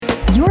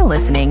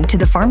listening to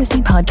the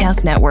Pharmacy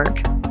Podcast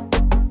Network.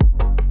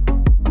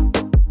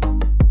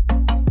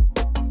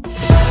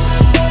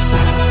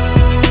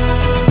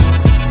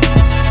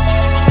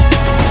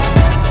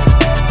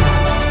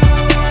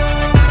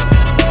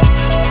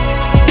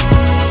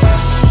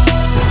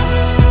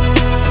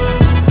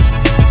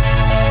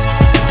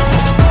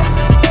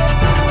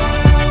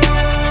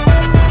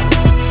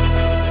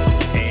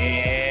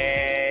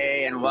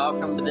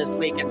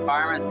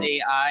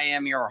 I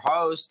am your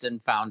host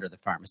and founder of the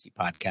Pharmacy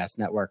Podcast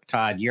Network,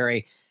 Todd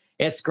Uri.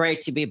 It's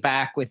great to be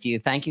back with you.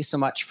 Thank you so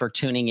much for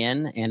tuning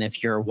in. And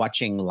if you're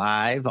watching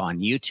live on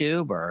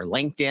YouTube or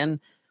LinkedIn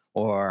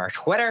or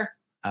Twitter,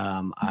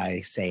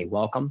 I say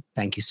welcome.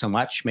 Thank you so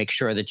much. Make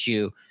sure that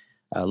you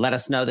let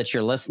us know that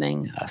you're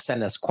listening.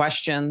 Send us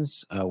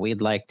questions.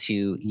 We'd like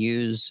to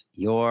use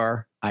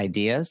your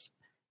ideas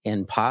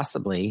in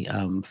possibly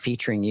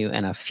featuring you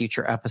in a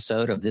future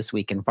episode of This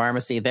Week in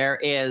Pharmacy. There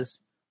is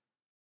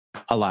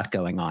a lot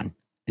going on.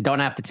 I don't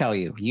have to tell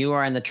you. You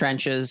are in the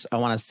trenches. I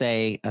want to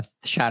say a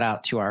shout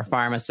out to our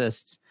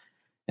pharmacists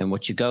and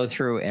what you go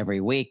through every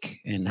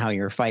week and how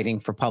you're fighting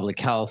for public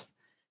health.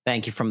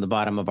 Thank you from the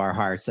bottom of our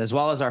hearts, as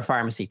well as our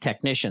pharmacy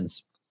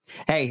technicians.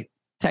 Hey,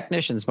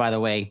 technicians, by the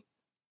way,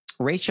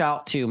 reach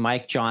out to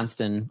Mike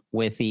Johnston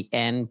with the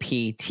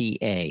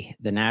NPTA,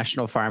 the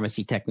National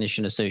Pharmacy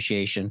Technician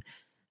Association.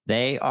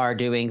 They are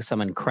doing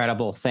some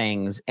incredible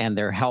things, and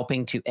they're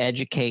helping to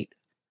educate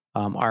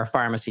our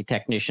pharmacy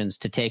technicians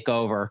to take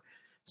over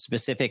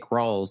specific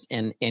roles,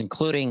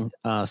 including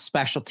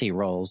specialty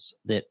roles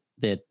that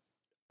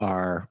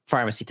our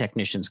pharmacy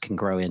technicians can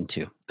grow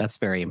into. That's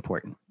very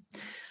important.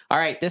 All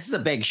right, this is a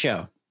big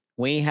show.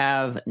 We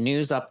have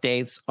news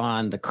updates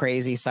on the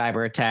crazy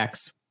cyber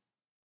attacks.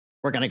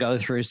 We're going to go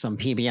through some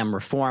PBM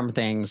reform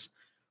things.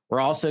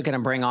 We're also going to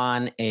bring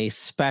on a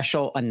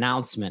special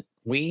announcement.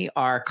 We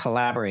are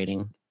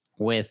collaborating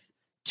with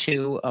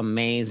two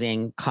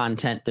amazing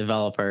content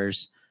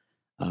developers,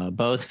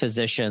 both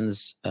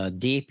physicians,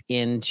 deep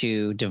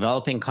into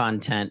developing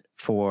content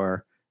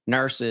for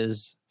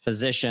nurses,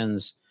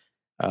 physicians,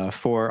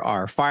 for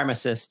our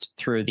pharmacists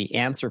through the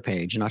Answer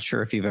page. Not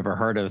sure if you've ever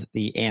heard of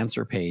the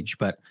Answer page,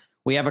 but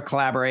we have a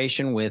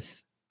collaboration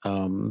with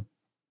ConveyMed.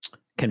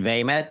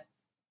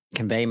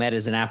 ConveyMed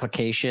is an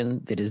application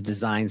that is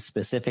designed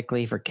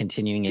specifically for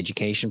continuing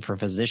education for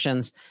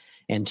physicians.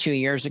 And 2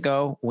 years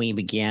ago, we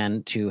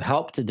began to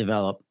help to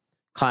develop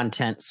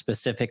content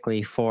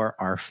specifically for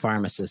our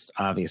pharmacists,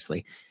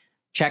 obviously.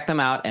 Check them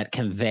out at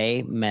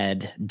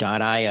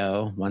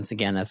conveymed.io. Once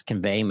again, that's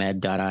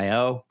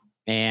conveymed.io.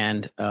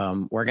 And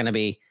we're going to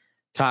be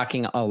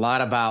talking a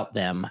lot about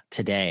them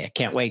today. I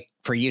can't wait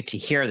for you to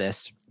hear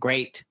this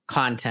great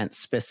content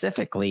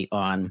specifically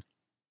on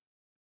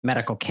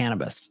medical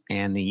cannabis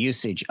and the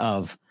usage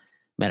of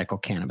medical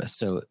cannabis.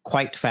 So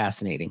quite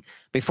fascinating.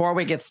 Before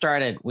we get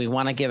started, we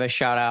want to give a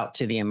shout out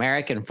to the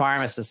American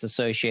Pharmacists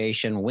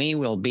Association. We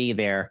will be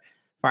there.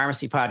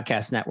 Pharmacy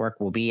Podcast Network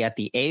will be at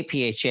the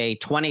APHA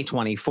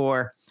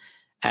 2024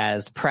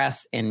 as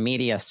press and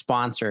media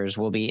sponsors.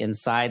 Will be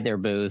inside their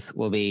booth.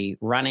 We'll be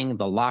running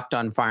the Locked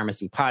On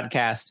Pharmacy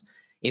podcast.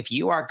 If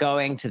you are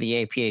going to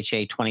the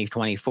APHA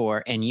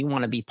 2024 and you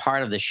want to be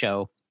part of the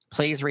show,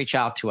 please reach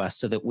out to us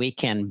so that we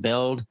can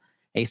build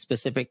a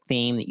specific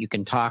theme that you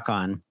can talk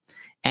on.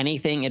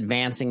 Anything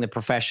advancing the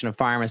profession of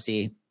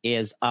pharmacy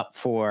is up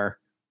for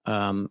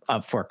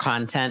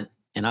content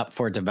and up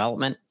for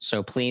development.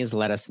 So please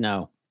let us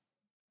know.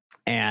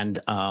 And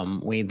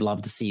we'd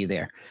love to see you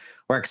there.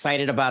 We're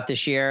excited about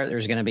this year.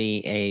 There's going to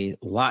be a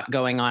lot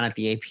going on at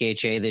the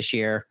APHA this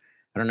year.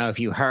 I don't know if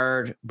you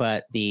heard,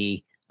 but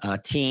the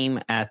team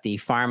at the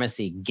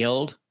Pharmacy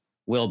Guild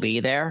will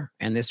be there.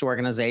 And this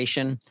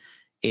organization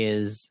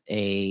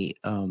it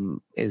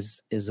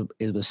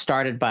was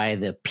started by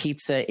the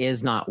Pizza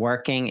Is Not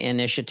Working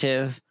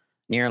initiative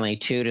nearly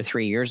 2 to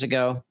 3 years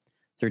ago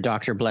through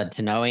Dr. Bled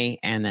Tanoe,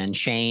 and then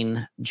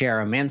Shane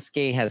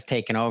Jerominski has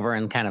taken over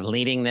and kind of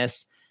leading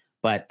this.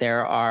 But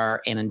there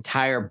are an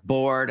entire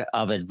board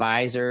of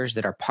advisors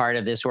that are part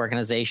of this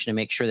organization to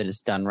make sure that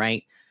it's done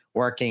right,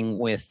 working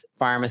with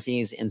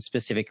pharmacies in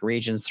specific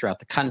regions throughout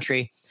the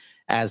country,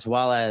 as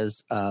well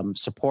as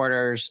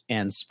supporters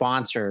and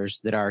sponsors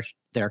that are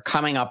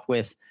coming up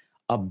with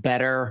a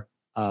better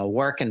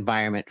work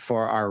environment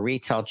for our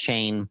retail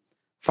chain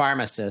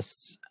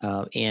pharmacists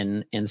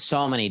in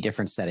so many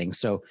different settings.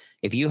 So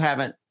if you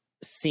haven't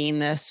seen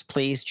this,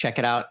 please check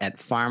it out at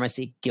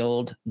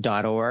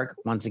pharmacyguild.org.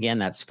 Once again,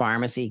 that's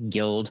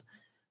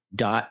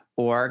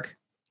pharmacyguild.org.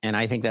 And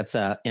I think that's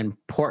an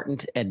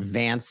important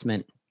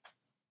advancement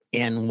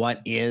in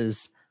what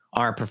is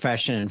our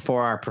profession and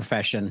for our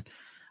profession.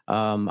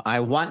 I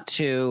want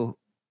to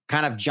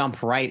kind of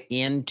jump right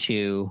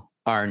into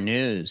our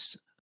news.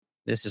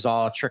 This is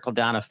all a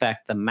trickle-down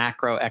effect, the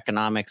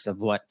macroeconomics of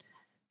what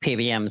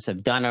PBMs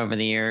have done over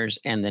the years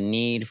and the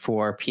need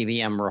for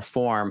PBM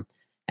reform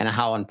and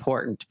how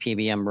important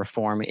PBM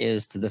reform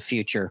is to the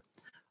future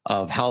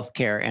of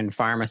healthcare and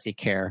pharmacy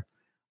care.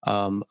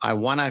 I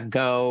want to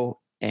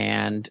go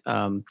and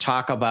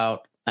talk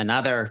about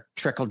another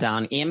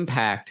trickle-down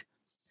impact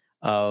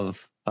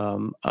of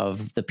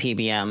the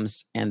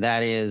PBMs, and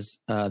that is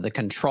the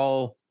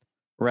control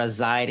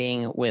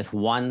residing with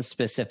one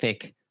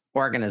specific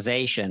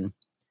organization,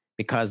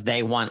 because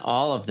they want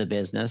all of the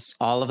business,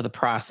 all of the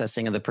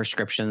processing of the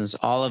prescriptions,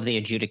 all of the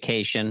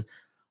adjudication,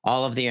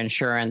 all of the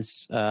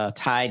insurance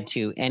tied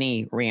to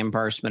any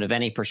reimbursement of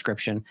any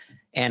prescription.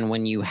 And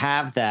when you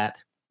have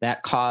that,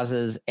 that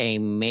causes a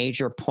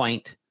major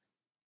point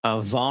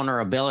of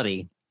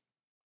vulnerability,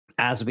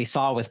 as we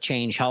saw with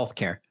Change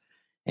Healthcare.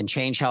 And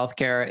Change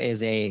Healthcare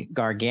is a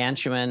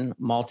gargantuan,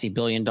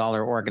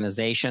 multi-billion-dollar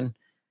organization.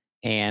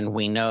 And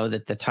we know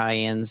that the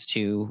tie-ins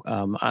to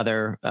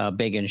other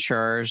big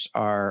insurers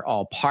are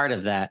all part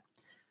of that.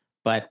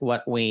 But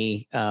what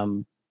we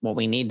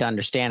need to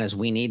understand is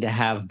we need to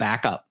have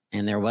backup,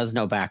 and there was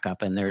no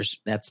backup, and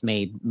that's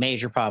made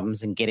major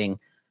problems in getting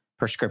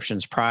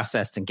prescriptions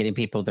processed and getting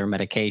people their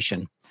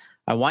medication.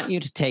 I want you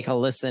to take a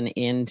listen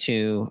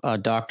into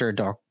Dr.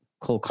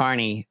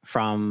 Kulkarni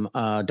from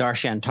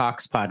Darshan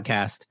Talks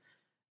podcast,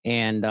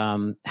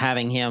 and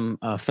having him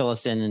fill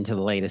us into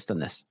the latest on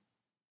this.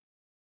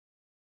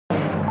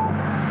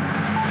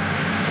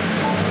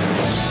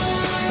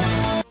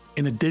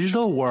 In a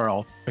digital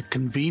world where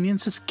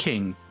convenience is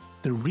king,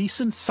 the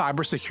recent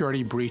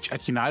cybersecurity breach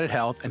at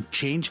UnitedHealth and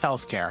Change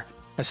Healthcare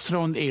has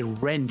thrown a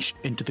wrench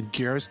into the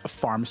gears of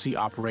pharmacy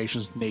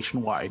operations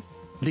nationwide,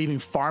 leaving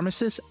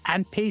pharmacists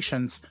and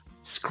patients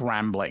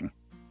scrambling.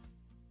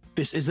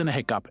 This isn't a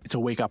hiccup, it's a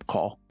wake-up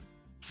call.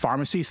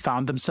 Pharmacies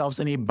found themselves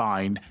in a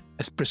bind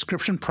as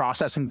prescription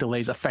processing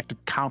delays affected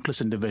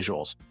countless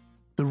individuals.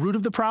 The root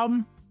of the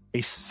problem? A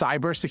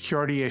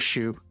cybersecurity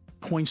issue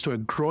points to a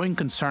growing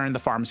concern in the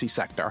pharmacy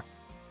sector: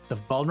 the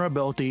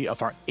vulnerability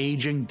of our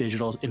aging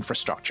digital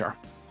infrastructure.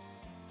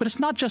 But it's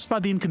not just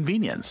about the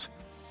inconvenience.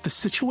 The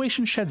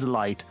situation sheds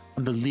light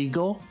on the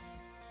legal,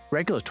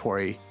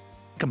 regulatory,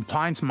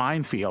 compliance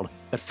minefield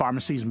that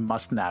pharmacies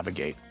must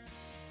navigate.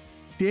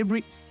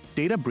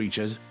 Data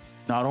breaches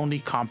not only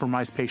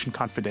compromise patient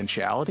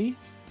confidentiality,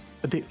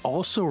 but they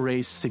also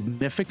raise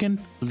significant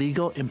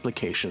legal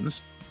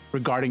implications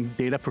regarding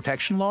data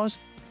protection laws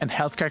and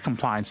healthcare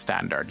compliance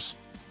standards.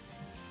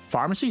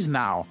 Pharmacies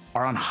now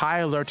are on high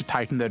alert to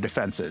tighten their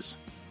defenses,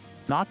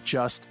 not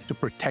just to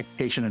protect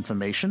patient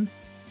information,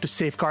 to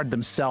safeguard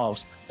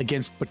themselves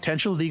against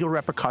potential legal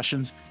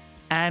repercussions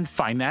and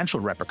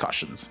financial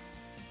repercussions.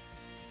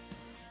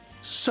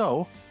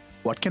 So,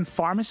 what can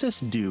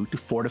pharmacists do to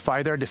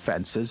fortify their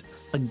defenses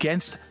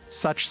against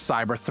such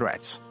cyber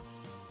threats?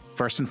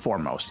 First and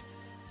foremost,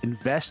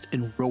 invest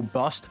in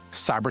robust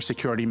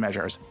cybersecurity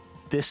measures.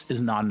 This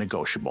is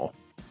non-negotiable.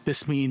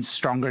 This means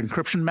stronger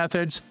encryption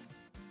methods,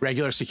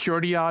 regular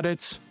security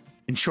audits,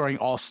 ensuring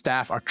all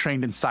staff are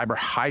trained in cyber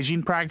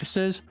hygiene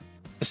practices,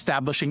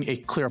 establishing a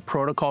clear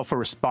protocol for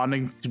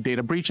responding to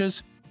data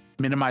breaches,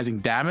 minimizing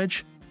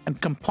damage,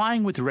 and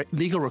complying with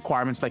legal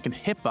requirements like in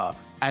HIPAA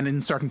and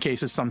in certain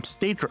cases some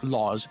state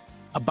laws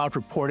about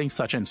reporting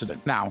such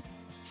incidents. Now,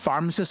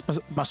 pharmacists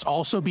must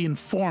also be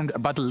informed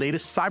about the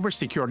latest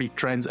cybersecurity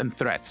trends and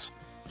threats.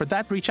 For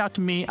that, reach out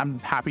to me. I'm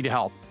happy to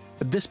help.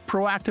 But this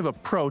proactive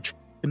approach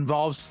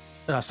involves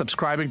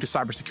subscribing to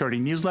cybersecurity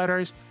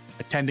newsletters,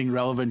 attending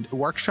relevant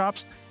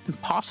workshops,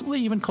 and possibly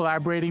even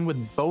collaborating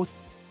with both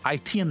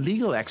IT and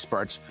legal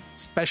experts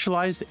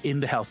specialized in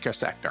the healthcare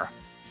sector.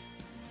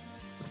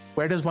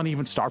 Where does one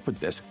even start with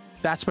this?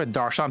 That's where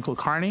Darshan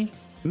Kulkarni,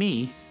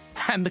 me,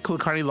 and the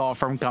Kulkarni law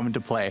firm come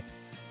into play.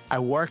 I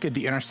work at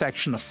the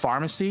intersection of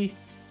pharmacy,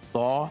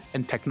 law,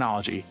 and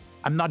technology.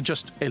 I'm not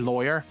just a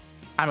lawyer,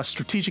 I'm a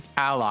strategic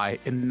ally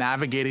in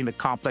navigating the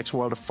complex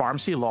world of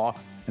pharmacy law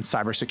and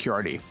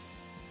cybersecurity.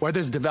 Whether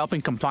it's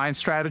developing compliance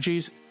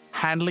strategies,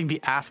 handling the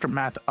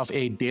aftermath of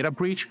a data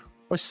breach,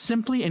 or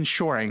simply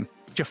ensuring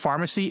that your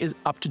pharmacy is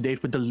up to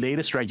date with the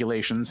latest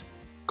regulations,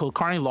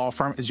 Kulkarni Law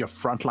Firm is your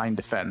frontline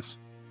defense.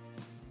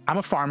 I'm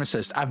a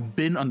pharmacist. I've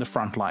been on the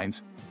front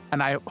lines,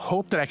 and I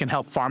hope that I can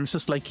help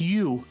pharmacists like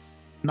you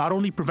not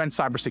only prevent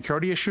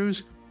cybersecurity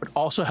issues, but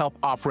also help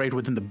operate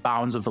within the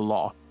bounds of the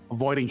law,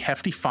 avoiding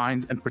hefty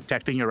fines and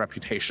protecting your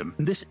reputation.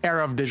 In this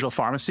era of digital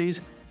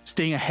pharmacies,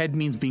 staying ahead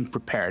means being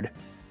prepared.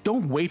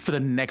 Don't wait for the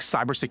next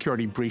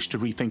cybersecurity breach to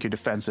rethink your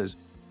defenses.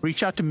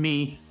 Reach out to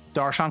me,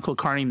 Darshan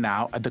Kulkarni,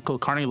 now at the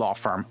Kulkarni Law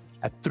Firm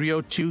at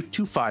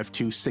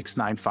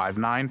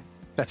 302-252-6959.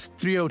 That's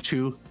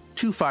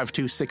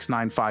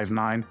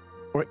 302-252-6959.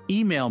 Or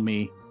email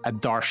me at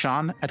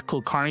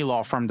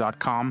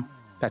darshan@kulkarnilawfirm.com.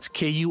 That's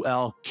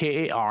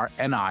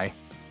KULKARNI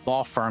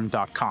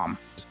lawfirm.com.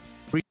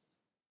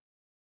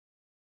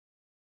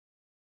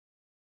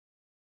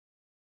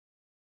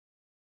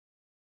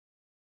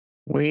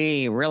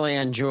 We really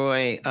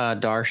enjoy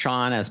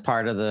Darshan as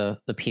part of the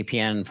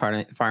PPN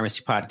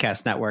Pharmacy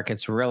Podcast Network.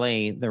 It's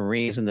really the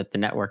reason that the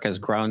network has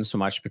grown so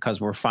much, because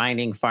we're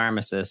finding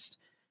pharmacists,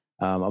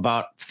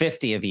 about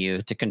 50 of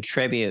you, to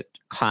contribute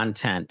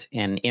content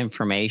and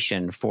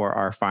information for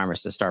our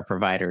pharmacists, our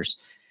providers.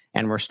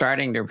 And we're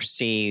starting to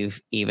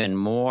receive even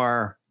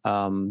more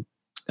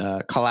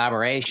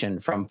collaboration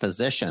from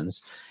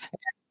physicians.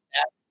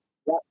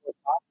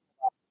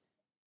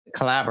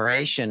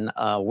 collaboration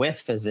with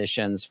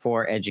physicians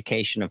for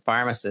education of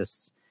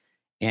pharmacists,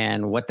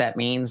 and what that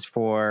means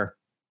for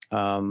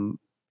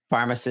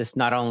pharmacists,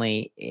 not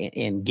only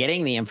in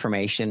getting the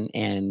information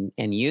and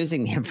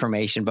using the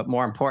information, but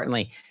more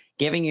importantly,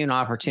 giving you an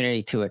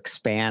opportunity to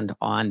expand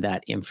on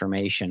that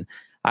information.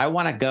 I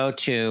want to go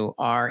to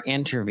our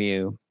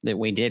interview that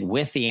we did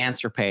with the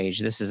Answer Page.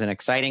 This is an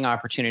exciting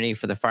opportunity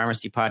for the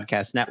Pharmacy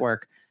Podcast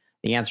Network.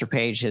 The Answer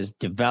Page has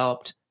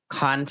developed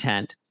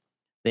content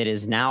that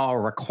is now a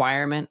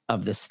requirement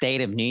of the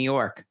state of New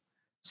York.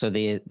 So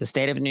the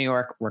state of New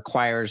York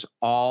requires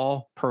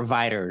all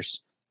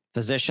providers,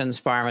 physicians,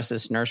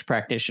 pharmacists, nurse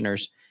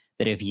practitioners,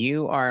 that if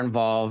you are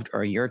involved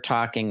or you're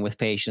talking with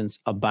patients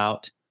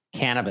about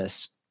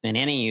cannabis in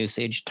any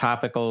usage,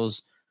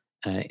 topicals,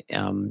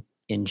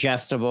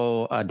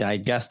 ingestible,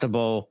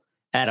 digestible,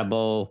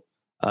 edible,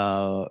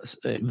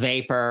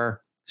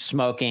 vapor,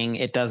 smoking,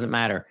 it doesn't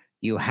matter.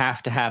 You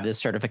have to have this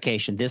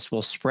certification. This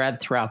will spread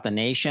throughout the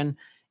nation.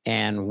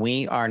 And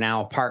we are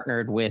now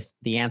partnered with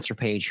the Answer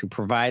Page, who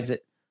provides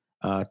it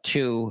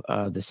to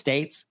the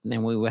states. And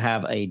then we will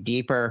have a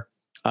deeper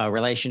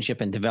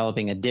relationship in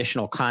developing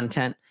additional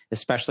content,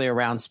 especially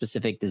around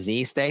specific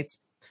disease states.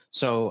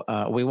 So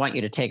we want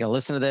you to take a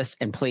listen to this,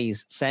 and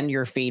please send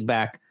your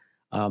feedback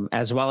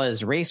as well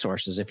as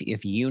resources.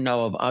 If you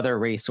know of other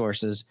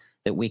resources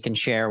that we can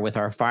share with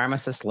our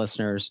pharmacist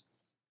listeners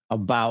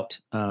about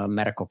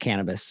medical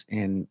cannabis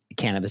and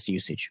cannabis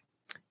usage.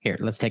 Here,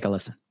 let's take a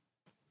listen.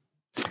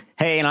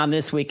 Hey, and on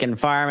This Week in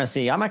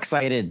Pharmacy, I'm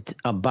excited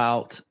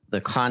about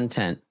the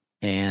content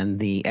and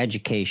the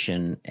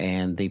education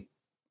and the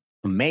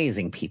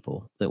amazing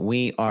people that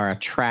we are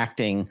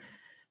attracting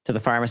to the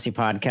Pharmacy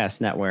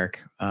Podcast Network.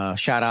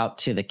 Shout out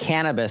to the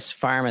Cannabis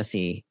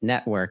Pharmacy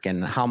Network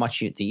and how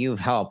much you've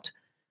helped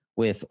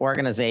with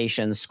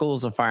organizations,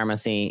 schools of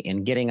pharmacy,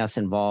 in getting us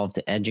involved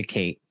to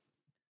educate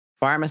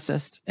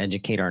pharmacists,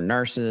 educate our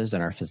nurses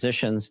and our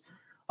physicians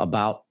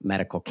about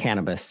medical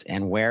cannabis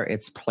and where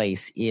its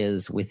place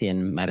is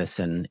within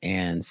medicine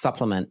and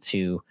supplement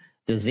to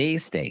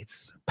disease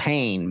states,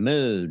 pain,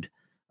 mood,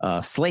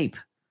 sleep,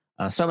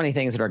 so many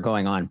things that are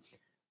going on.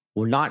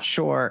 We're not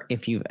sure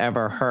if you've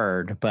ever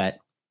heard, but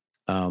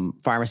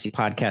Pharmacy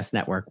Podcast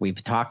Network,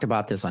 we've talked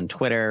about this on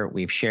Twitter.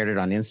 We've shared it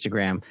on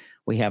Instagram.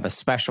 We have a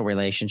special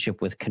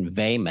relationship with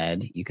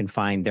ConveyMed. You can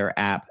find their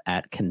app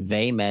at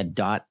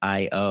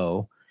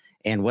conveymed.io.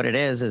 And what it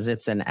is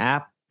it's an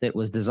app that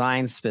was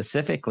designed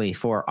specifically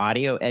for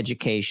audio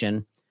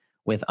education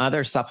with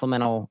other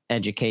supplemental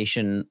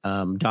education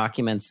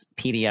documents,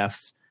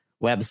 PDFs,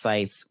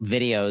 websites,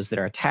 videos that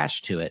are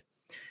attached to it.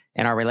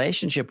 And our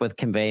relationship with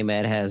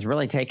ConveyMed has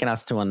really taken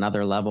us to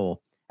another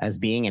level as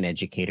being an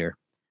educator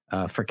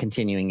for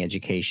continuing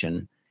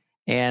education.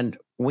 And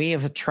we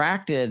have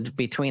attracted,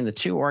 between the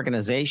two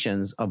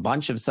organizations, a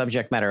bunch of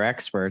subject matter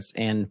experts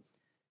in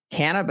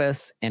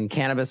cannabis and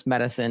cannabis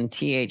medicine,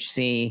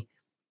 THC,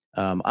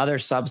 other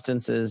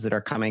substances that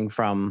are coming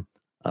from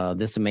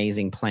this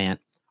amazing plant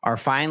are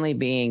finally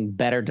being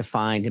better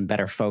defined and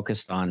better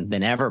focused on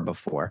than ever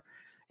before.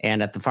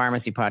 And at the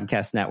Pharmacy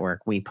Podcast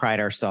Network, we pride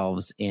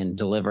ourselves in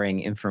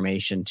delivering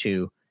information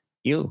to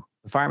you,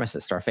 the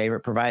pharmacist, our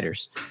favorite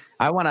providers.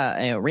 I want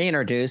to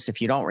reintroduce,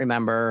 if you don't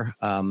remember,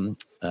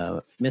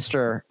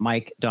 Mr.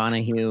 Mike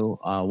Donahue,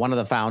 one of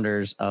the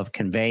founders of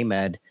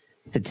ConveyMed,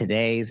 to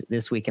today's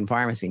This Week in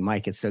Pharmacy.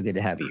 Mike, it's so good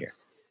to have you here.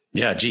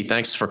 Yeah, gee,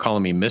 thanks for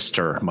calling me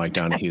Mr. Mike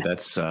Donahue.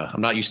 That's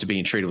I'm not used to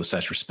being treated with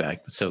such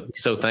respect, but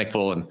so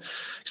thankful and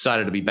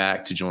excited to be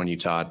back to join you,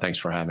 Todd. Thanks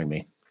for having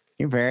me.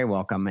 You're very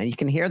welcome. And you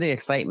can hear the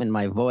excitement in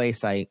my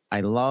voice. I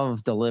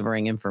love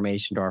delivering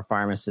information to our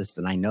pharmacists,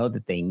 and I know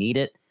that they need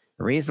it.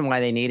 The reason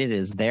why they need it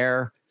is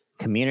their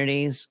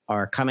communities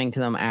are coming to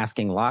them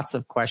asking lots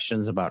of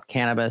questions about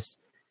cannabis,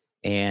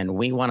 and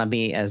we want to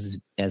be as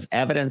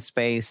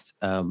evidence-based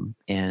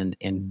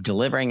and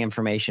delivering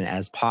information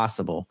as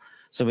possible.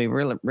 So we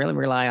really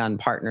rely on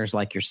partners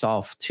like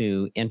yourself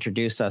to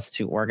introduce us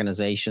to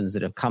organizations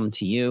that have come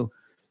to you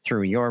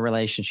through your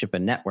relationship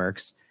and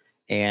networks.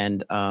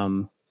 And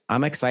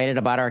I'm excited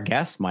about our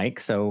guest, Mike.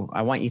 So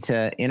I want you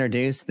to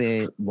introduce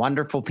the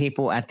wonderful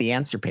people at the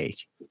Answer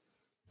Page.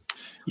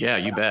 Yeah,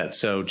 you bet.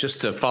 So just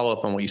to follow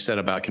up on what you said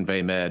about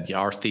ConveyMed,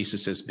 our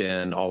thesis has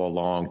been all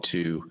along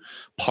to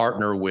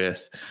partner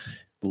with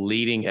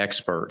leading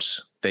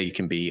experts. They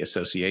can be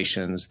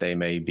associations, they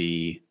may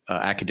be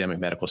academic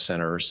medical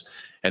centers,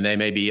 and they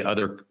may be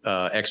other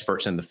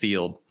experts in the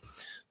field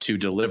to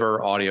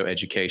deliver audio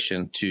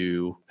education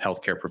to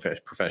healthcare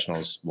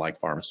professionals like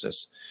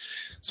pharmacists.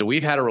 So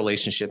we've had a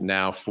relationship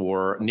now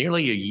for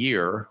nearly a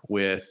year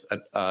with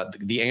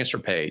the Answer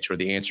Page, or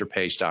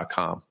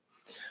theanswerpage.com.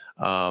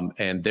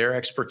 And their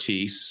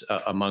expertise,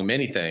 among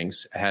many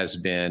things, has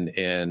been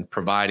in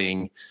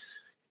providing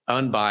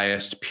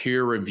unbiased,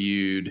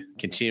 peer-reviewed,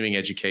 continuing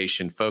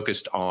education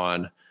focused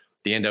on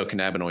the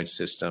endocannabinoid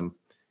system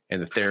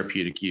and the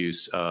therapeutic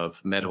use of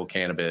medical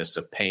cannabis,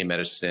 of pain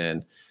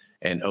medicine,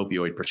 and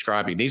opioid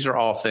prescribing. These are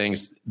all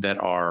things that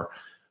are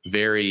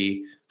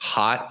very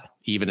hot,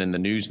 even in the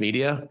news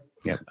media.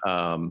 Yep.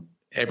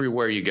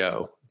 everywhere you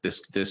go,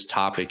 this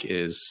topic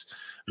is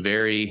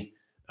very,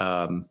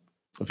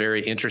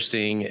 very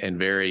interesting and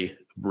very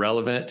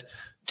relevant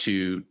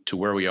to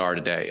where we are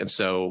today. And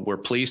so we're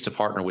pleased to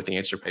partner with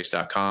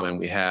theanswerpage.com, and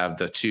we have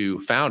the two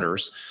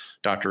founders,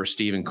 Dr.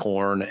 Stephen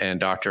Korn and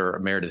Dr.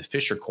 Meredith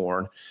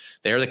Fisher-Korn.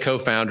 They're the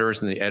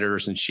co-founders and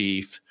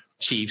the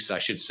chiefs, I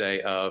should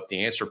say, of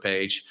The Answer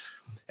Page.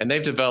 And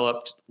they've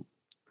developed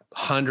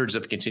hundreds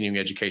of continuing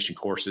education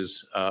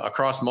courses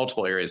across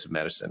multiple areas of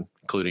medicine,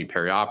 including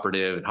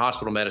perioperative and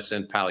hospital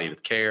medicine,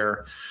 palliative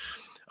care,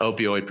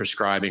 opioid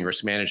prescribing,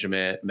 risk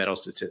management,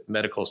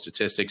 medical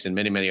statistics, and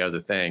many, many other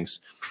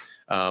things.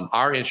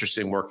 Our interest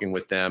in working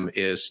with them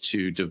is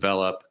to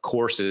develop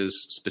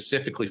courses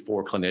specifically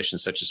for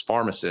clinicians, such as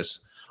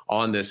pharmacists,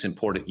 on this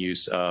important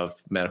use of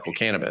medical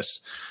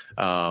cannabis.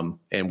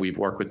 And we've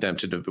worked with them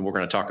we're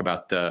going to talk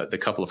about the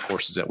couple of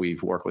courses that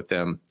we've worked with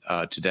them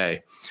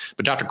today.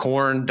 But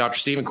Dr.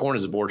 Stephen Korn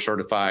is a board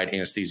certified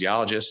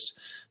anesthesiologist.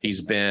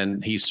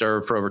 He's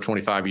served for over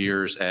 25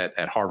 years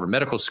at Harvard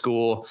Medical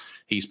School.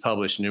 He's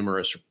published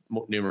numerous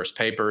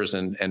papers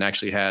and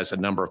actually has a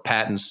number of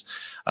patents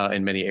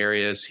in many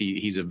areas.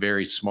 He's a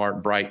very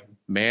smart, bright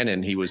man,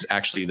 and he was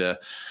actually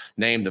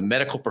named the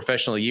Medical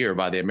Professional of the Year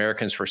by the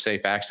Americans for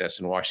Safe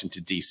Access in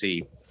Washington,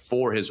 D.C.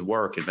 for his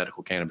work in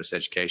medical cannabis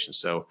education.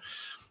 So,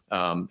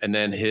 and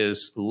then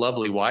his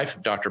lovely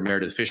wife, Dr.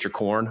 Meredith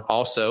Fisher-Korn,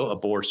 also a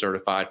board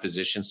certified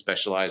physician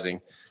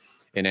specializing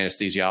in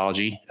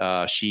anesthesiology.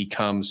 She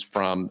comes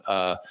from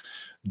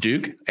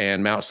Duke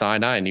and Mount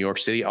Sinai in New York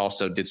City,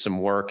 also did some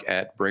work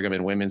at Brigham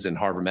and Women's and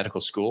Harvard Medical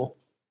School.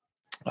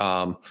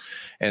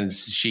 And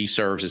she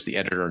serves as the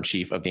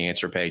editor-in-chief of The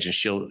Answer Page. And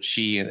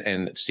she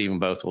and Stephen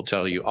both will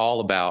tell you all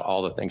about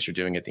all the things you're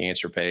doing at The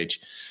Answer Page,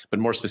 but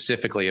more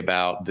specifically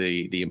about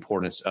the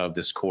importance of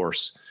this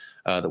course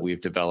that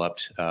we've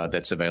developed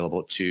that's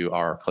available to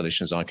our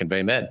clinicians on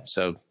Convey Med.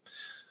 So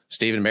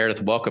Stephen and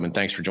Meredith, welcome, and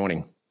thanks for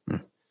joining.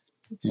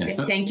 Yes.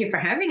 Thank you for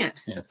having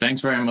us. Yeah,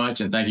 thanks very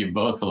much. And thank you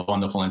both for the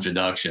wonderful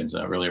introductions.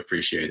 I really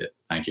appreciate it.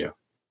 Thank you.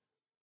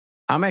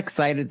 I'm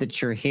excited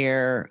that you're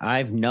here.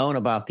 I've known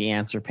about The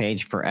Answer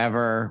Page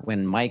forever.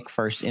 When Mike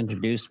first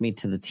introduced me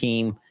to the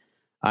team,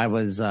 it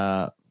was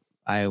a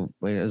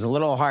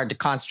little hard to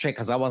concentrate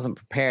because I wasn't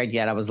prepared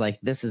yet. I was like,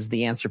 this is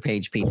The Answer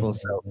Page, people.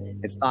 So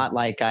it's not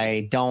like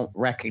I don't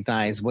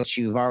recognize what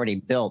you've already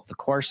built, the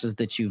courses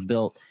that you've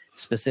built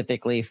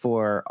specifically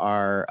for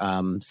our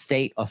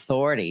state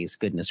authorities,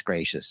 goodness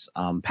gracious,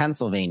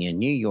 Pennsylvania,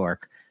 New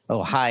York,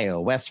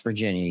 Ohio, West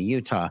Virginia,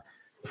 Utah.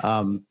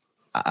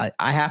 I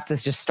have to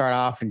just start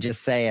off and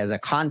just say, as a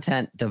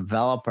content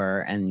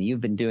developer, and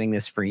you've been doing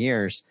this for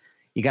years,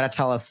 you got to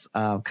tell us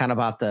kind of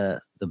about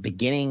the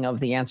beginning of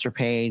The Answer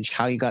Page,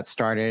 how you got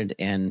started,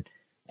 and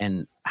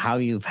how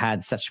you've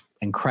had such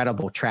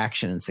incredible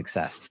traction and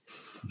success.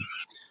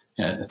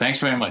 Yeah, thanks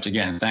very much.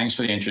 Again, thanks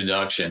for the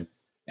introduction.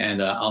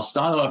 And I'll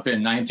start off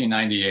in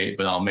 1998,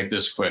 but I'll make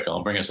this quick.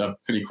 I'll bring us up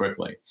pretty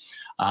quickly.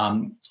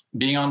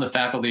 Being on the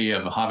faculty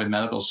of Harvard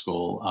Medical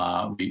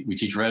School, we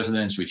teach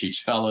residents, we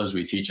teach fellows,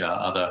 we teach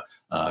other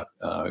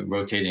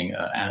rotating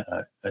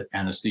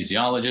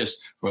anesthesiologists,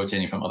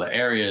 rotating from other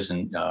areas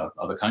and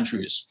other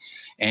countries.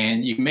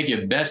 And you can make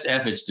your best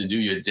efforts to do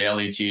your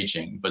daily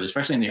teaching, but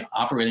especially in the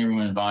operating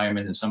room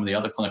environment and some of the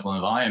other clinical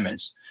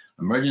environments,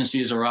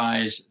 emergencies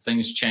arise,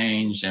 things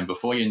change, and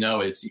before you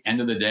know it, it's the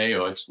end of the day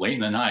or it's late in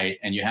the night,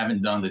 and you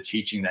haven't done the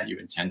teaching that you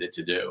intended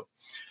to do.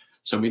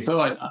 So we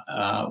thought,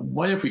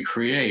 what if we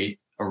create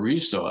a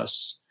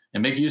resource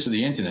and make use of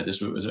the internet?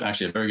 This was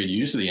actually a very good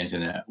use of the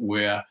internet,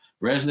 where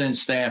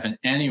residents, staff, and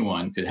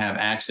anyone could have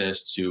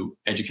access to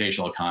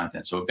educational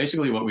content. So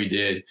basically what we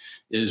did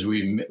is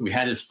we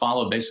had it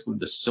follow basically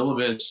the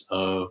syllabus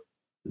of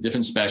the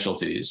different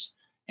specialties,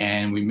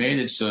 and we made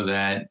it so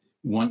that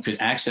one could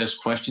access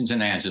questions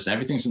and answers.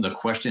 Everything's in the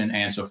question and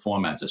answer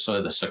format. It's sort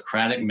of the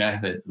Socratic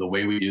method, the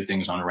way we do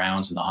things on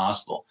rounds in the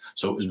hospital.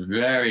 So it was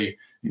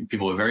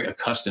people were very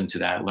accustomed to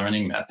that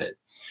learning method.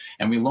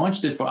 And we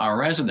launched it for our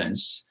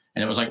residents,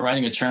 and it was like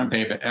writing a term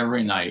paper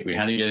every night. We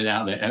had to get it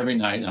out there every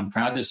night. And I'm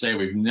proud to say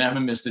we've never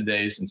missed a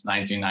day since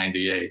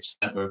 1998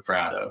 that we're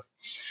proud of.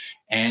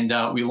 And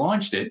we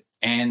launched it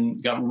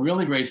and got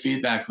really great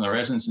feedback from the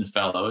residents and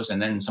fellows.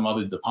 And then in some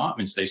other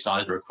departments, they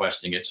started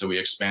requesting it. So we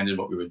expanded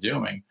what we were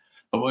doing.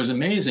 But what was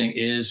amazing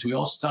is we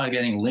also started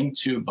getting linked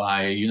to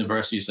by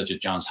universities such as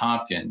Johns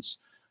Hopkins,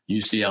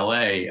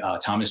 UCLA,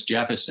 Thomas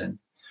Jefferson.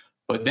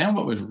 But then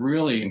what was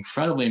really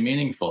incredibly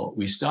meaningful,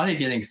 we started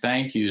getting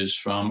thank yous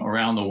from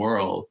around the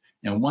world.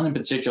 And one in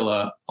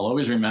particular, I'll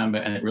always remember,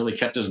 and it really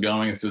kept us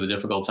going through the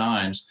difficult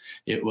times.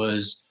 It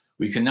was,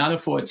 we cannot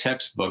afford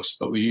textbooks,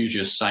 but we use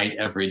your site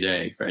every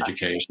day for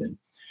education.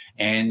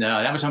 And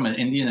that was from an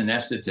Indian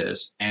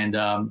anesthetist. And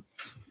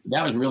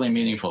that was really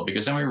meaningful,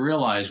 because then we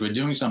realized we're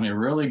doing something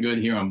really good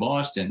here in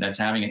Boston that's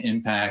having an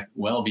impact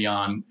well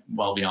beyond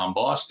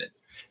Boston.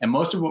 And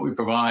most of what we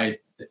provide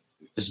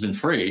has been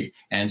free.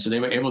 And so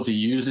they were able to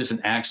use this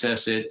and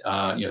access it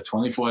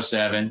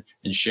 24/7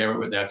 and share it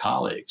with their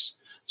colleagues.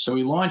 So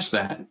we launched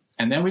that.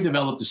 And then we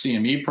developed the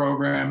CME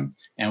program,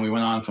 and we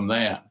went on from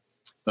there.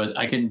 But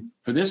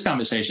for this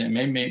conversation, it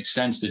may make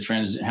sense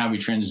to how we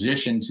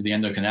transition to the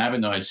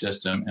endocannabinoid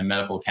system and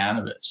medical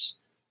cannabis.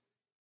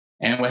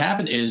 And what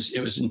happened is, it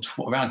was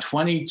around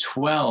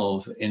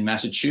 2012 in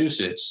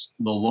Massachusetts,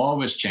 the law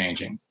was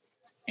changing,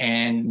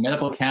 and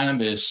medical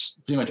cannabis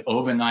pretty much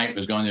overnight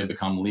was going to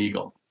become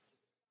legal.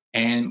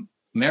 And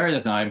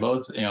Meredith and I,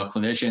 both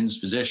clinicians,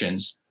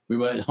 physicians, we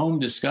were at home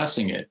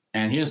discussing it.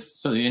 And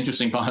here's the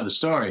interesting part of the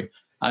story.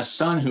 Our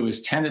son, who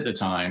was 10 at the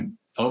time,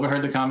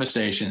 overheard the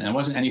conversation, and it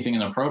wasn't anything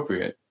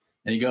inappropriate.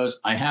 And he goes,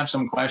 I have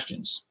some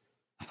questions.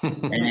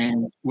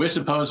 And we're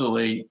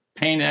supposedly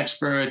pain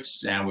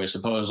experts, and we're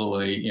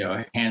supposedly,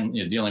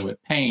 dealing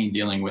with pain,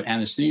 dealing with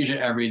anesthesia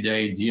every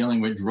day,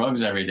 dealing with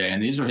drugs every day.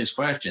 And these were his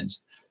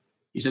questions.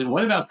 He said,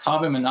 what about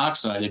carbon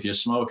monoxide if you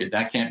smoke it?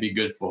 That can't be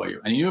good for you.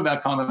 And he knew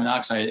about carbon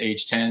monoxide at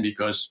age 10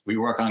 because we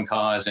work on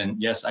cars.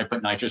 And yes, I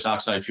put nitrous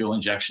oxide fuel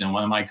injection in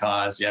one of my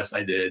cars. Yes,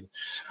 I did.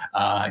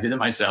 I did it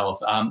myself.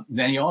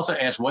 Then he also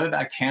asked, what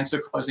about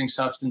cancer-causing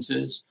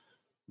substances?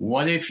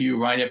 What if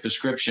you write a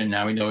prescription?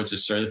 Now we know it's a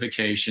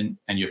certification,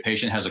 and your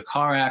patient has a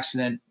car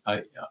accident.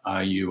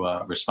 Are you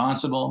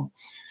responsible?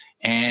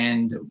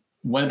 And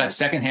what about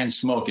secondhand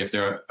smoke if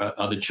there are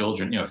other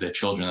children, if there are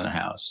children in the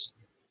house?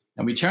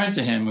 And we turned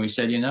to him and we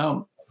said,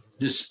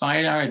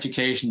 despite our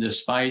education,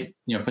 despite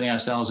putting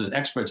ourselves as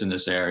experts in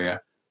this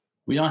area,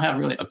 we don't have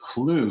really a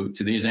clue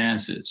to these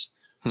answers.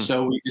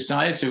 So we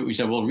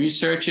said, we'll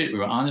research it. We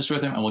were honest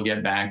with him, and we'll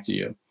get back to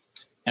you.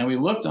 And we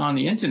looked on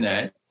the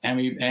internet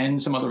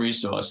and some other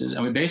resources,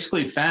 and we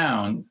basically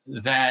found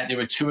that there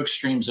were two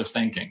extremes of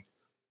thinking.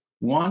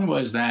 One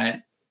was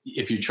that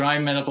if you try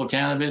medical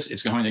cannabis,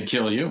 it's going to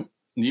kill you.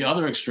 The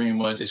other extreme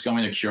was it's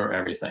going to cure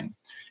everything.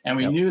 And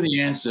we knew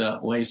the answer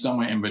lay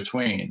somewhere in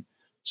between.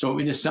 So what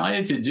we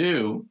decided to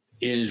do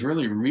is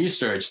really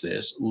research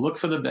this, look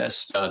for the best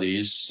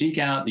studies, seek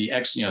out the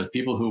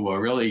people who were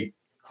really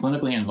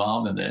clinically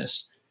involved in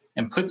this,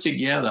 and put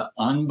together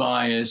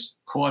unbiased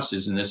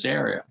courses in this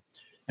area.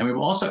 And we were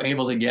also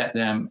able to get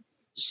them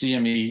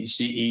CME,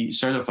 CE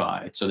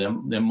certified. So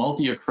they're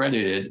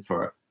multi-accredited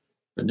for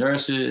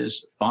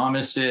nurses,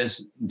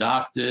 pharmacists,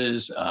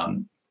 doctors,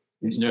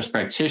 nurse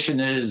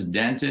practitioners,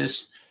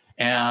 dentists,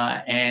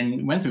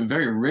 and went through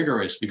very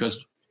rigorous,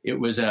 because it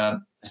was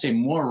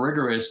more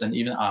rigorous than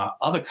even our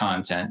other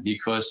content,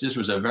 because this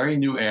was a very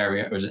new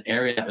area. It was an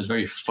area that was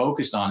very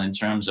focused on in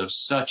terms of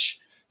such,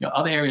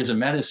 other areas of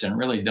medicine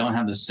really don't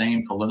have the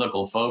same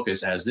political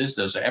focus as this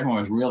does. So everyone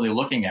was really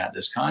looking at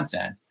this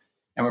content.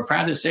 And we're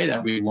proud to say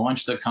that we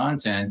launched the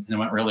content and it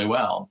went really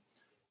well.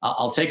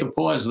 I'll take a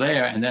pause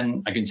there, and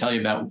then I can tell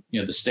you about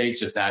the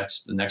states, if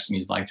that's the next thing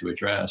you'd like to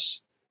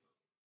address.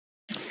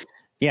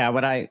 Yeah,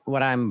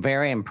 what I'm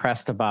very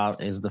impressed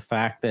about is the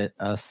fact that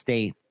a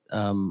state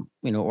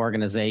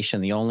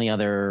organization, the only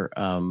other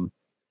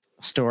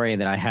story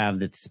that I have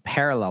that's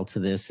parallel to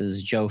this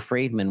is Joe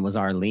Friedman was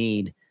our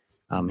lead.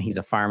 He's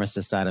a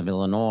pharmacist out of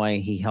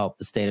Illinois. He helped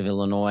the state of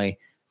Illinois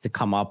to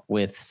come up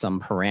with some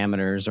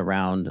parameters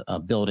around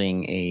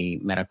building a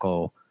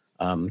medical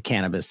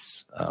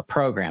cannabis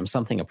program,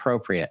 something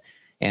appropriate.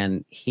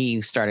 And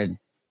he started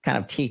kind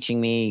of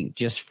teaching me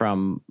just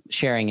from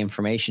sharing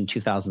information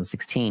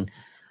 2016.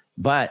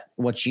 But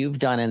what you've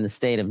done in the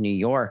state of New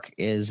York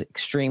is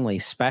extremely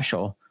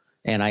special.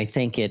 And I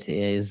think it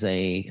is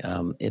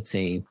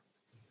it's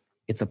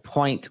a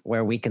point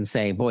where we can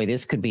say, boy,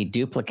 this could be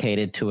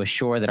duplicated to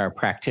assure that our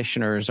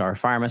practitioners, our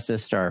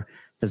pharmacists, our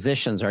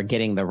physicians are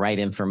getting the right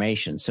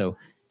information. So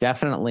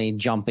definitely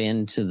jump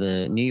into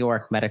the New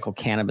York Medical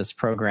Cannabis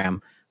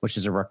Program, which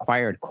is a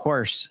required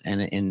course,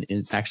 and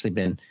it's actually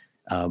been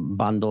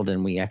bundled,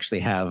 and we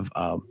actually have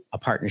a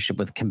partnership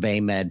with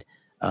ConveyMed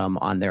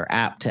on their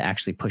app to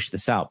actually push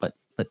this out. But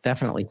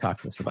definitely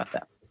talk to us about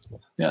that.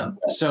 Yeah.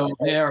 So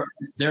there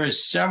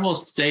is several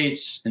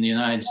states in the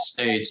United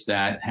States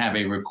that have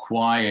a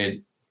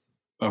requirement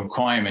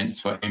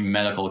for a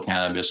medical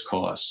cannabis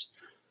course.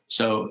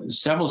 So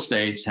several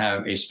states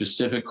have a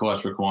specific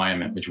course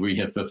requirement, which we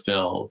have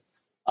fulfilled.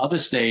 Other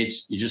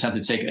states, you just have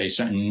to take a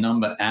certain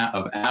number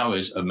of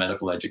hours of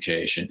medical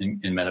education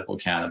in medical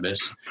cannabis.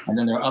 And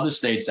then there are other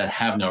states that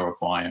have no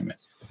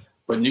requirement.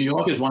 But New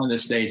York is one of the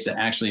states that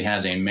actually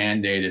has a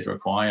mandated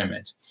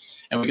requirement.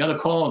 And we got a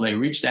call. They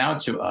reached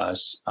out to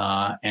us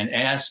and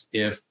asked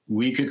if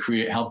we could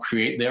help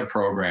create their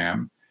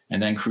program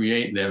and then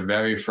create their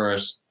very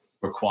first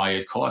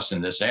required course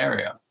in this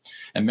area.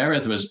 And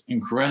Meredith was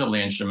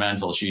incredibly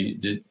instrumental. She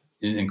did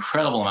an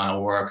incredible amount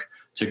of work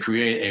to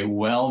create a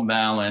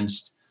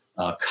well-balanced,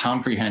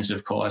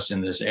 comprehensive course in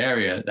this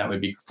area that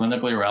would be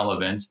clinically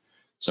relevant.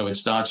 So it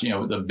starts,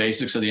 with the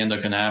basics of the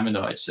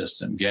endocannabinoid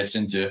system, gets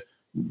into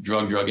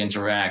drug-drug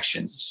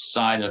interactions,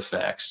 side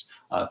effects,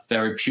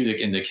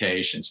 therapeutic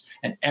indications,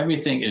 and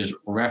everything is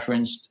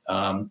referenced.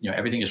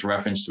 Everything is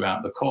referenced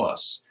throughout the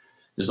course.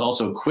 There's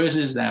also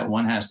quizzes that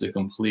one has to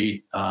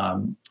complete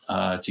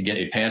to get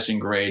a passing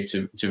grade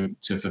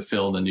to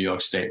fulfill the New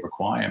York State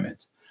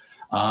requirement.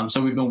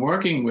 So we've been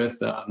working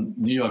with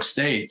New York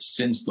State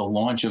since the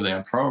launch of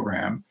their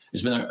program.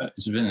 It's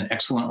been an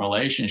excellent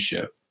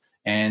relationship.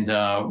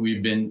 And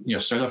we've been,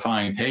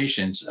 certifying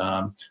patients,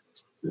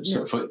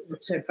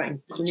 certifying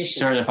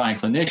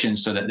clinicians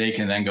so that they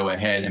can then go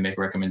ahead and make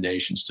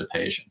recommendations to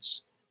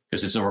patients.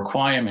 Because it's a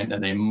requirement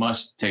that they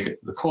must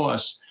take the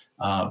course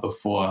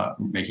before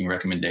making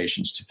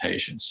recommendations to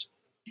patients.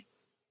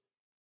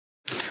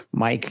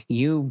 Mike,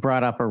 you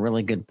brought up a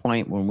really good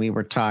point when we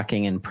were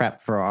talking in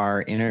prep for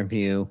our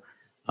interview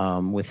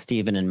with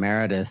Stephen and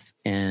Meredith,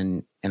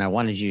 and I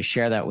wanted you to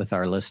share that with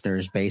our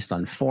listeners based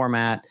on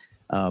format,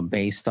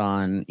 based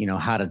on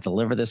how to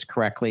deliver this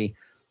correctly.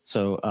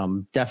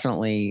 So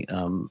definitely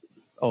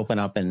open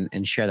up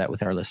and share that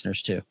with our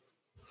listeners too.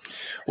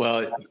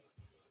 Well,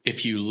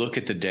 if you look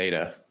at the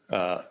data,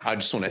 I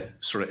just want to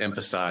sort of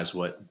emphasize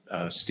what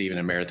Stephen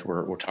and Meredith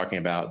were talking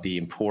about, the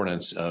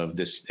importance of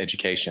this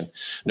education.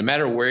 No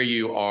matter where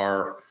you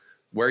are,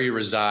 where you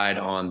reside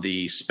on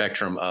the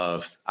spectrum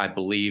of, I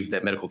believe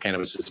that medical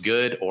cannabis is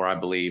good, or I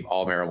believe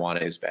all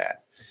marijuana is bad.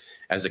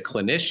 As a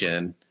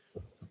clinician,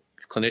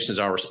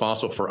 clinicians are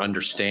responsible for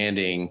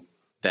understanding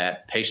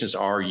that patients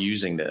are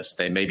using this.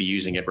 They may be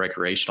using it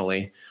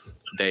recreationally.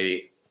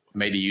 They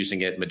may be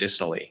using it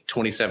medicinally.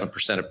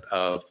 27%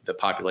 of the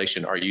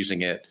population are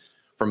using it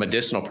for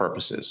medicinal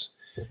purposes.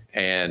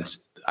 And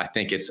I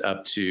think it's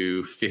up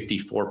to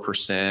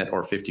 54%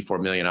 or 54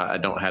 million. I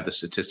don't have the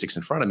statistics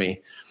in front of me,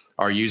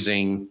 are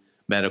using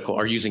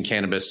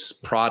cannabis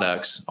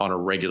products on a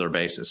regular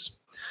basis.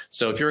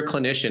 So if you're a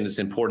clinician, it's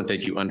important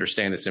that you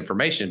understand this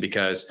information,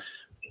 because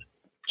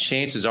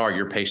chances are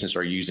your patients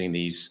are using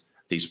these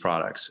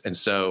products. And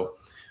so,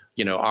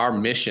 our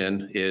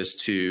mission is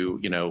to,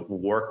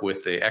 work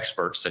with the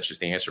experts such as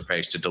the Answer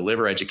Page to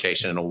deliver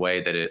education in a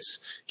way that it's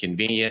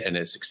convenient and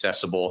it's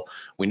accessible.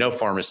 We know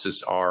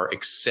pharmacists are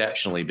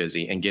exceptionally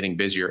busy and getting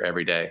busier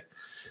every day.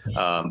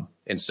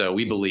 And so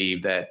we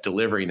believe that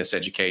delivering this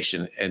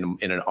education in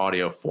an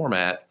audio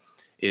format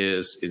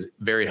is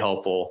very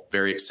helpful,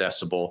 very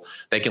accessible.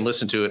 They can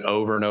listen to it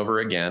over and over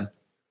again.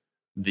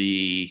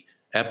 The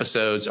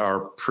episodes are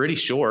pretty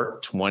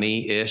short,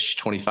 20-ish,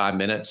 25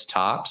 minutes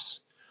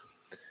tops.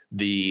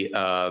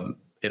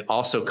 It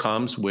also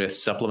comes with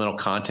supplemental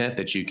content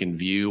that you can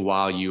view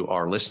while you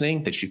are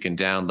listening, that you can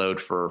download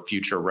for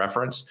future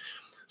reference,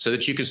 so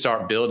that you can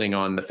start building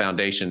on the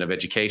foundation of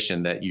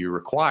education that you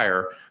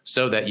require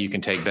so that you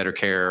can take better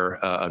care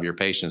of your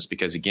patients.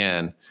 Because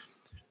again,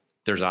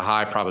 there's a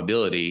high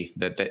probability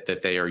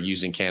that they are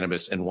using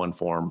cannabis in one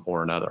form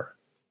or another.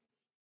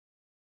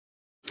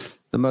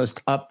 The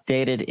most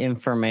updated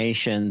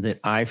information that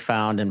I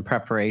found in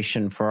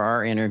preparation for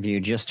our interview,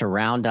 just to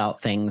round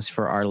out things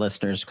for our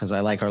listeners, because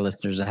I like our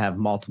listeners to have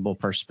multiple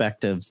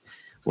perspectives,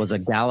 was a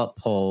Gallup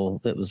poll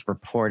that was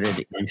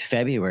reported in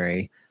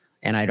February.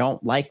 And I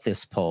don't like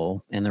this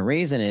poll. And the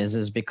reason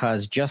is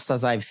because, just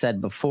as I've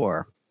said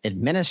before,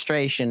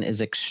 administration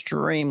is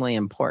extremely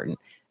important,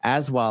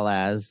 as well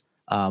as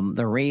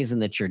the reason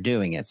that you're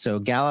doing it. So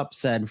Gallup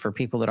said, for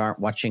people that aren't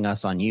watching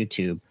us on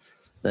YouTube,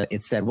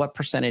 it said, what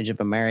percentage of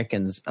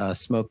Americans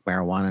smoke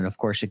marijuana? And of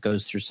course, it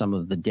goes through some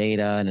of the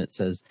data, and it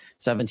says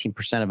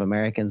 17% of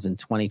Americans in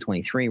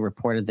 2023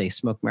 reported they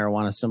smoked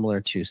marijuana, similar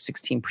to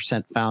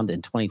 16% found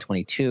in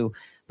 2022,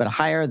 but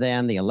higher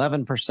than the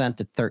 11%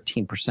 to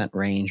 13%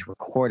 range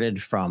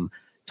recorded from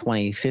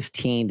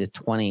 2015 to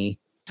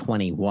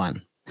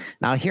 2021.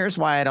 Now, here's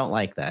why I don't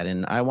like that.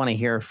 And I want to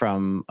hear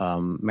from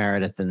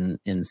Meredith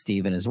and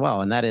Stephen as well.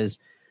 And that is,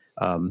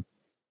 that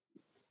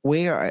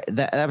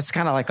was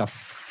kind of like a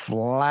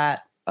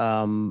flat,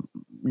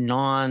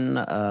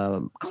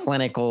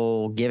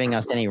 non-clinical, giving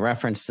us any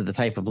reference to the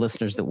type of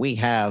listeners that we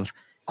have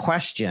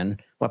question,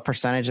 what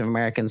percentage of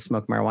Americans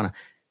smoke marijuana?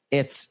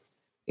 It's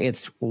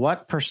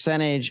what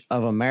percentage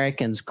of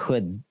Americans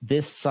could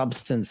this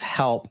substance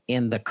help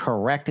in the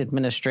correct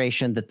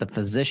administration that the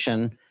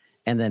physician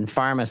and then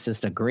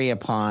pharmacist agree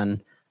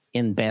upon,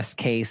 in best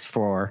case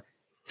for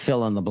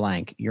fill in the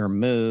blank, your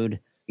mood,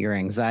 your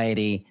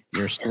anxiety,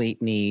 your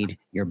sleep need,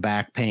 your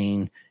back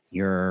pain,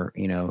 your,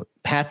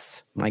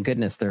 pets. My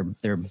goodness,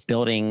 they're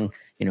building,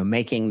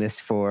 making this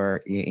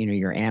for,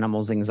 your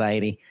animals'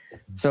 anxiety.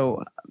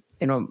 So,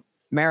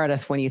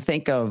 Meredith, when you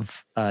think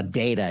of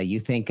data, you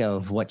think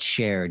of what's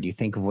shared, you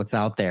think of what's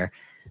out there.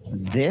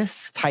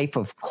 This type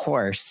of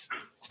course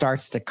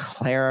starts to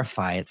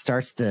clarify. It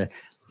starts to,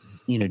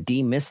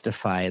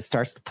 demystify. It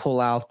starts to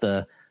pull out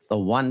the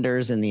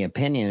wonders and the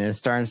opinion, and it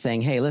starts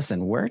saying, hey,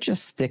 listen, we're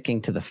just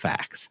sticking to the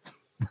facts.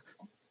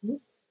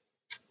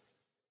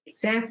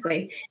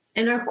 Exactly.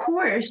 And our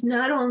course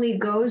not only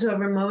goes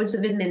over modes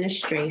of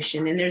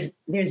administration, and there's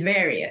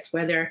various,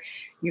 whether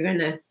you're going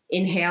to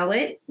inhale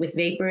it with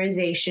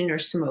vaporization or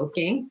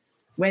smoking,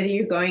 whether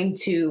you're going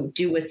to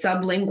do a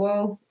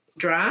sublingual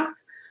drop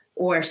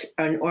or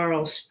an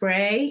oral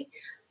spray.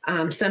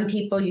 Some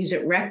people use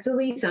it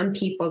rectally. Some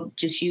people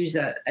just use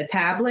a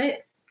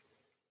tablet,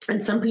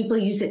 and some people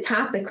use it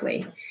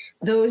topically.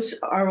 Those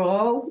are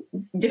all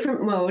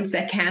different modes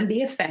that can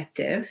be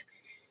effective,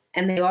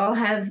 and they all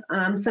have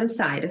some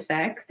side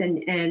effects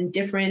and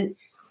different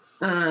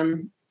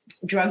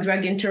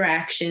drug-drug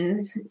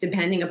interactions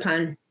depending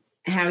upon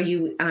how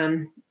you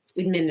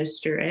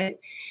administer it.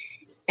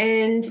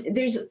 And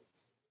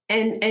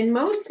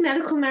most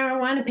medical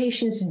marijuana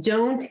patients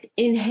don't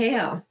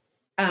inhale,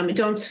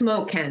 don't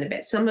smoke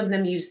cannabis. Some of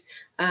them use,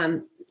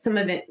 some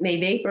of it may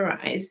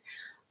vaporize,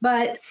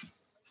 but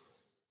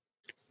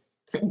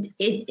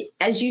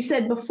as you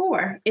said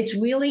before, it's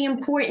really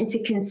important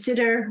to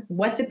consider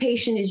what the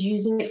patient is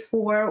using it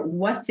for,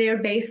 what their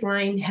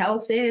baseline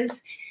health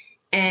is,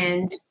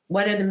 and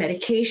what are the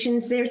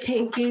medications they're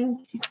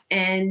taking,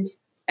 and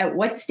at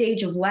what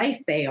stage of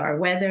life they are,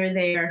 whether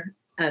they're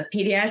a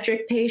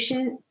pediatric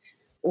patient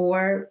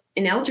or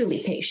an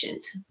elderly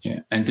patient. Yeah,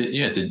 and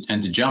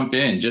to jump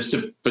in, just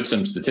to put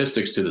some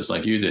statistics to this,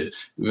 like you did,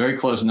 very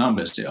close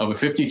numbers. Over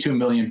 52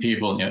 million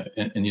people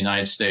in the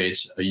United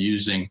States are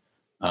using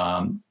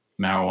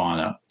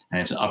marijuana,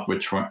 and it's an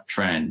upward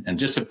trend. And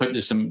just to put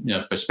this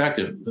in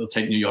perspective, we'll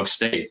take New York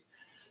State.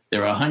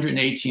 There are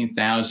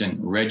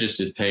 118,000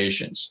 registered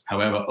patients.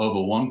 However, over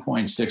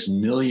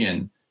 1.6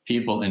 million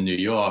people in New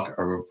York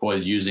are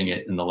reported using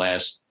it in the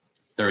last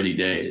 30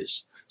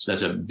 days. So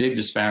that's a big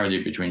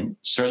disparity between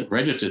certain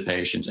registered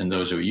patients and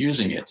those who are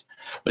using it.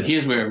 But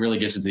here's where it really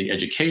gets into the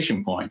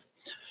education point.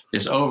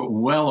 There's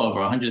well over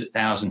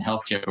 100,000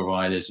 healthcare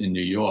providers in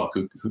New York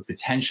who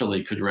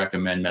potentially could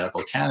recommend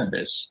medical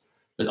cannabis,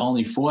 but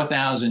only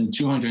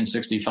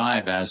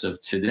 4,265 as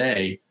of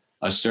today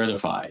are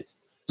certified.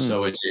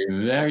 So it's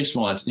a very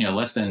small, it's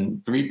less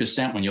than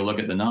 3% when you look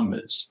at the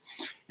numbers.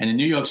 And in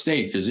New York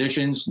State,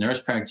 physicians,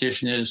 nurse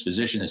practitioners,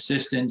 physician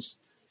assistants,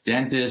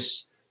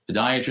 dentists,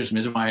 podiatrists,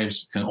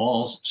 midwives can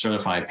all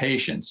certify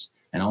patients,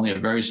 and only a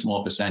very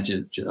small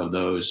percentage of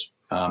those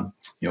have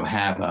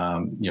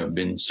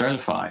been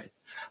certified.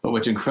 But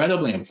what's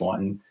incredibly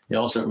important, it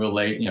also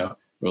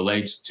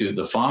relates to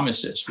the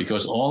pharmacist,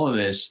 because all of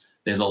this,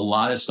 there's a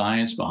lot of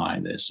science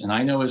behind this. And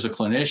I know as a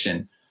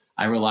clinician,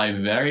 I rely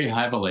very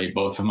heavily,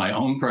 both for my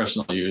own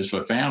personal use,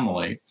 for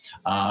family,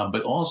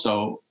 but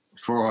also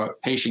for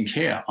patient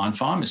care on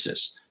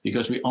pharmacists,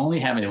 because we only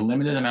have a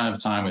limited amount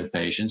of time with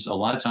patients. A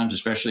lot of times,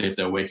 especially if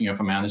they're waking up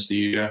from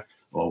anesthesia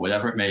or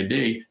whatever it may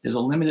be, there's a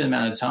limited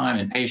amount of time,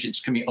 and patients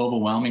can be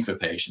overwhelming for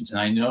patients. And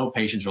I know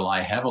patients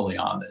rely heavily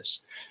on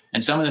this.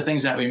 And some of the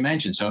things that we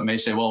mentioned, so it may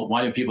say, well,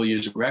 why do people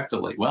use it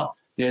rectally? Well,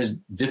 there's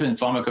different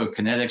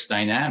pharmacokinetics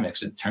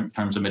dynamics in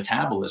terms of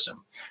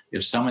metabolism.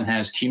 If someone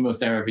has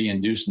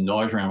chemotherapy-induced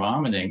nausea and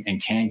vomiting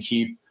and can't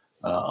keep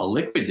a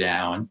liquid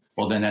down,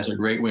 well, then that's a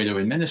great way to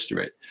administer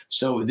it.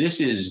 So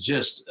this is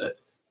just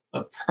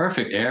a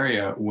perfect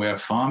area where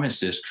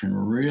pharmacists can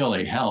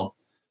really help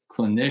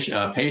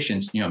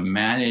patients,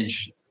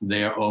 manage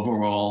their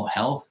overall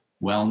health,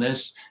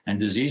 wellness, and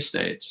disease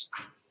states.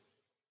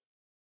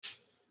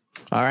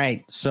 All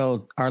right.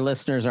 So our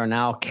listeners are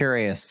now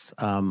curious.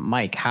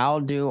 Mike, how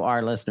do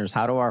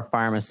our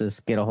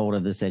pharmacists get a hold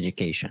of this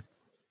education?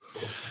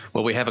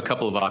 Well, we have a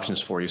couple of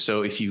options for you.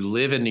 So if you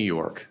live in New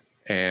York,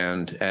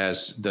 and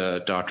as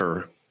the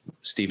Dr.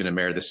 Stephen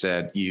Emeritus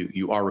said,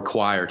 you are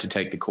required to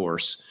take the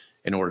course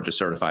in order to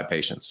certify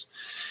patients.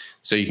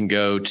 So you can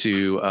go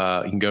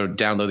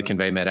download the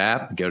ConveyMed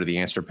app, go to the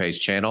Answer Page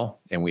channel,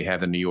 and we have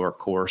the New York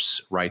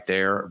course right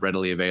there,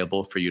 readily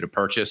available for you to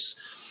purchase.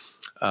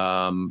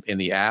 In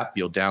the app,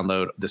 you'll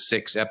download the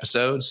 6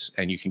 episodes,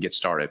 and you can get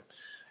started.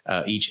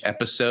 Each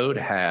episode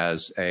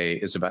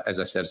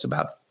is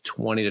about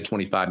 20 to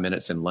 25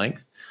 minutes in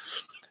length.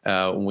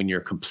 When you're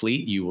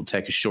complete, you will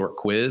take a short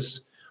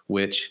quiz,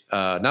 which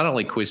not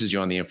only quizzes you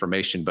on the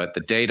information, but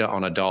the data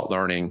on adult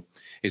learning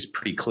is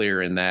pretty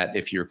clear in that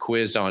if you're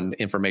quizzed on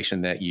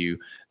information that you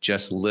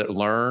just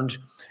learned,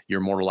 you're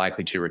more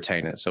likely to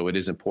retain it. So it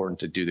is important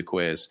to do the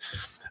quiz.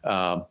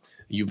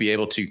 You'll be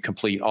able to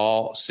complete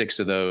all 6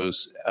 of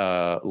those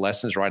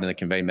lessons right in the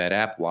ConveyMed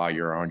app while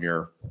you're on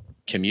your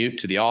commute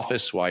to the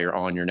office, while you're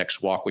on your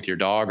next walk with your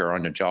dog, or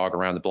on a jog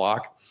around the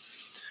block.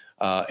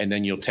 And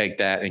then you'll take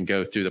that and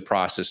go through the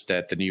process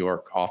that the New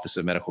York Office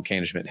of Medical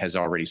Management has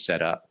already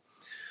set up.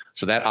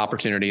 So that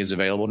opportunity is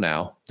available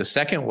now. The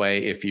second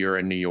way, if you're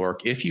in New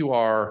York, if you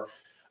are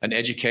an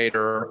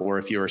educator or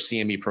if you're a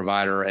CME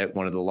provider at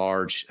one of the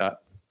large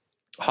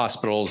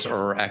hospitals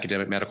or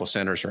academic medical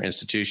centers or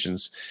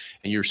institutions,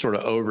 and you're sort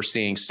of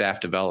overseeing staff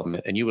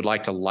development, and you would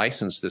like to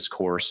license this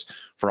course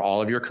for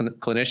all of your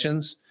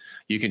clinicians,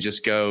 you can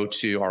just go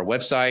to our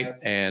website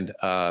and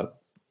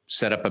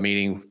set up a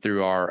meeting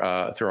through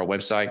our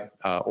website,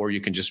 or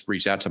you can just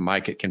reach out to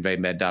Mike at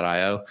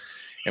conveymed.io,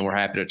 and we're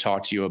happy to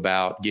talk to you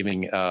about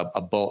giving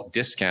a bulk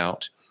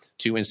discount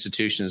to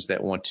institutions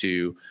that want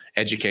to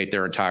educate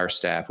their entire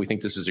staff. We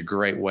think this is a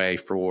great way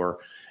for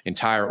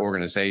entire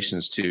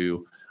organizations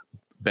to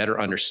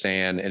better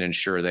understand and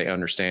ensure they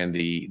understand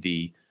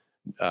the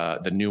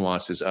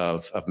nuances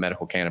of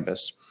medical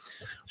cannabis.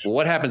 Well,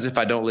 what happens if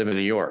I don't live in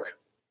New York?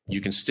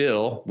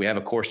 We have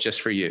a course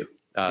just for you.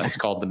 It's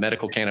called the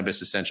Medical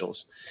Cannabis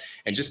Essentials.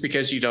 And just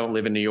because you don't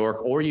live in New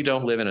York or you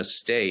don't live in a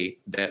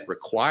state that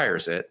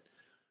requires it,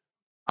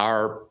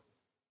 our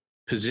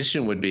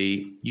position would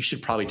be you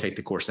should probably take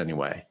the course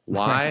anyway.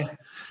 Why?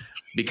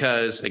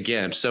 because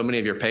again, so many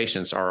of your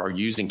patients are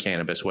using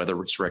cannabis, whether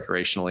it's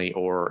recreationally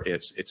or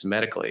it's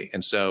medically.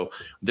 And so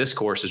this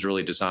course is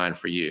really designed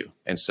for you.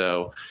 And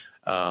so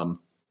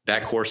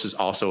that course is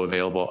also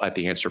available at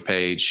the Answer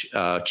Page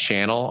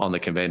channel on the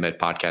ConveyMed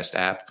podcast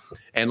app.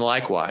 And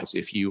likewise,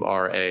 if you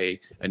are an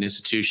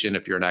institution,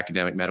 if you're an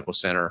academic medical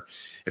center,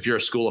 if you're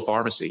a school of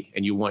pharmacy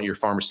and you want your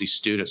pharmacy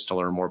students to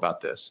learn more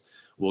about this,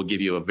 we'll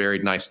give you a very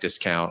nice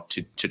discount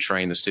to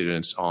train the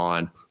students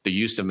on the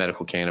use of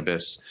medical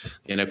cannabis,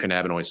 the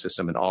endocannabinoid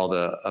system, and all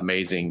the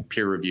amazing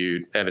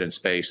peer-reviewed,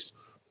 evidence-based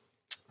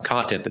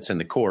content that's in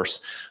the course,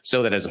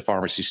 so that as a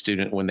pharmacy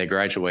student, when they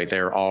graduate,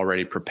 they're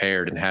already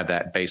prepared and have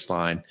that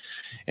baseline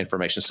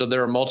information. So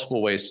there are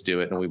multiple ways to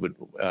do it, and we would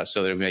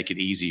so that it would make it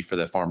easy for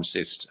the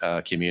pharmacist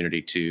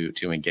community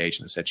to engage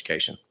in this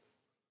education.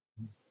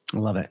 I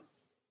love it.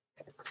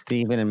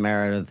 Stephen and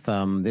Meredith,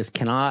 this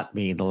cannot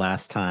be the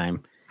last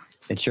time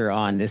that you're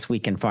on This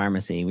Week in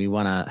Pharmacy. We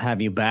want to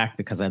have you back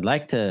because I'd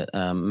like to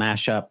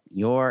mash up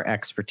your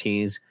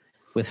expertise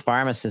with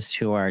pharmacists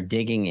who are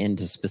digging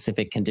into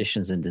specific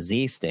conditions and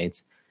disease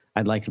states.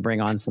 I'd like to bring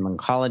on some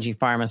oncology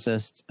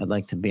pharmacists. I'd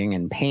like to bring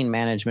in pain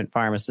management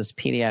pharmacists,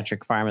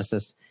 pediatric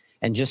pharmacists,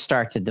 and just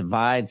start to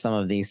divide some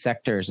of these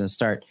sectors and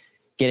start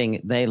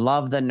getting, they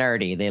love the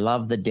nerdy, they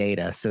love the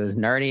data. So as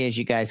nerdy as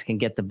you guys can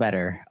get, the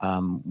better.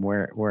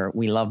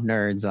 We love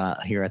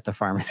nerds here at the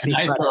pharmacy.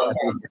 And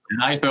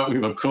I thought we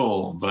were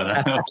cool,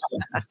 but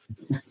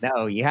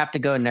no, you have to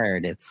go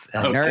nerd. It's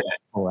nerd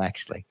cool,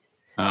 actually.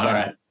 All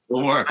right.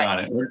 We'll work on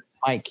it.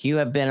 Mike, you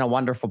have been a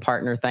wonderful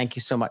partner. Thank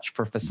you so much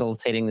for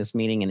facilitating this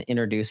meeting and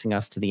introducing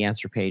us to the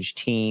Answer Page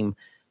team.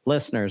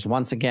 Listeners,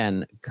 once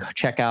again,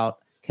 check out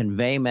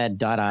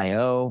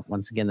conveymed.io.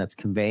 Once again, that's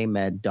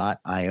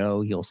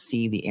conveymed.io. You'll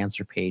see the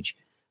Answer Page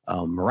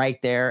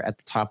right there at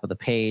the top of the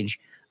page.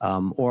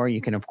 Or you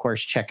can, of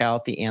course, check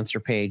out the Answer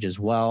Page as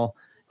well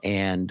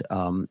and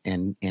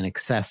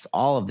access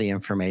all of the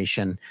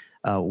information.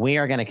 We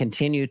are going to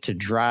continue to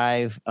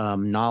drive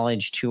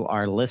knowledge to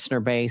our listener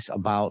base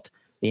about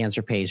the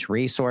Answer Page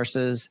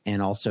resources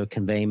and also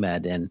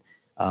ConveyMed. And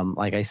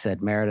like I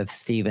said, Meredith,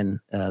 Stephen,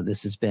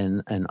 this has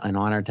been an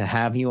honor to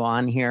have you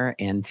on here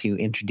and to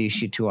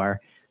introduce you to our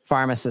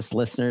pharmacist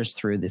listeners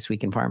through This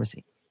Week in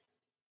Pharmacy.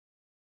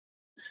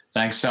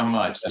 Thanks so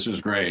much. This was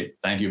great.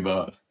 Thank you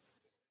both.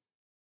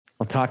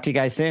 We'll talk to you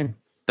guys soon.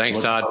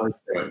 Thanks, Todd.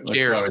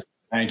 Cheers.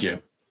 Thank you.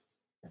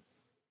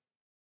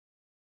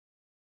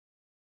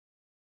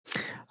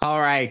 All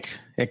right.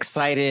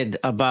 Excited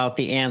about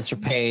the Answer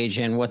Page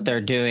and what they're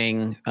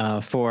doing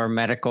for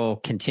medical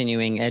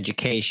continuing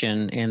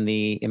education and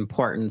the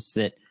importance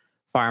that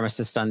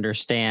pharmacists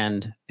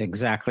understand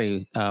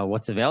exactly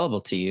what's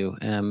available to you.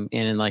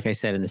 And like I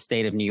said, in the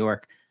state of New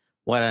York,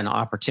 what an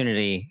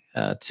opportunity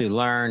to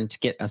learn, to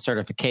get a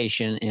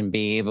certification and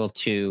be able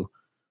to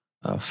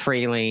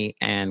freely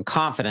and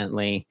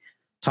confidently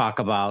talk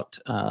about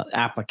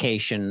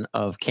application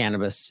of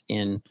cannabis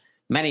in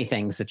many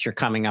things that you're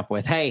coming up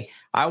with. Hey,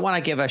 I want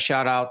to give a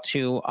shout out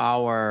to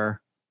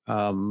our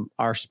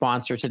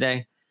sponsor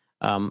today.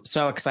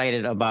 So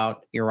excited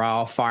about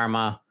Ural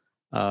Pharma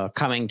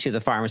coming to the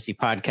Pharmacy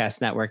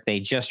Podcast Network. They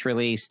just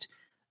released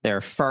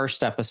their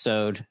first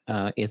episode.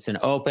 It's an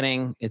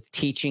opening. It's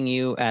teaching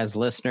you as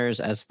listeners,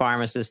 as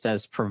pharmacists,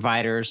 as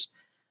providers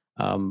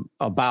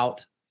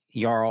about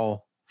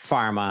Ural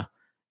Pharma.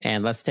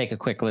 And let's take a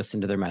quick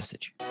listen to their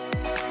message.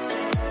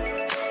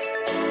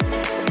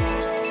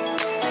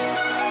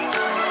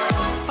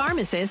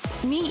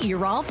 Pharmacists, meet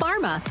Ural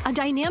Pharma, a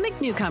dynamic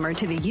newcomer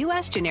to the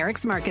U.S.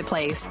 generics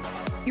marketplace.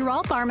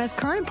 Ural Pharma's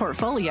current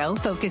portfolio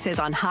focuses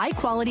on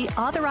high-quality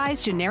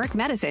authorized generic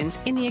medicines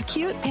in the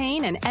acute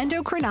pain and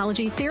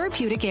endocrinology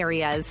therapeutic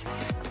areas.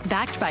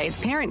 Backed by its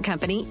parent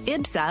company,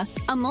 IBSA,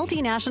 a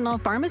multinational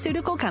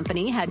pharmaceutical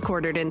company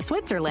headquartered in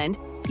Switzerland,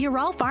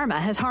 Ural Pharma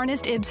has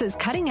harnessed IBSA's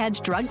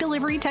cutting-edge drug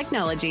delivery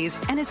technologies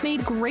and has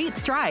made great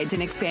strides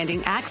in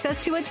expanding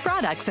access to its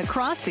products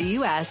across the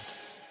U.S.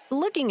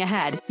 Looking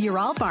ahead,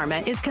 Ural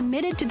Pharma is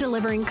committed to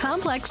delivering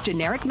complex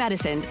generic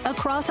medicines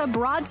across a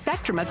broad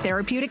spectrum of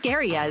therapeutic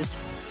areas.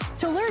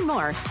 To learn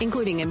more,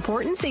 including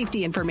important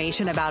safety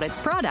information about its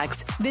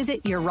products,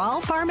 visit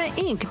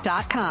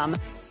uralpharmainc.com.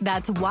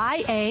 That's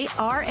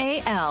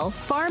YARAL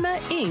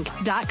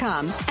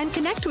pharmainc.com and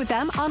connect with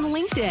them on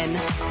LinkedIn.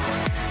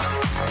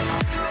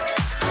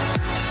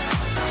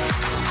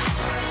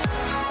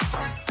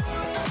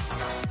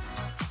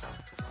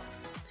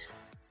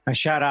 A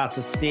shout out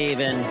to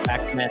Stephen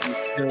Beckman,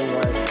 who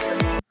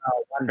was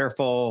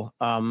wonderful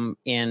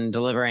in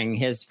delivering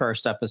his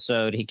first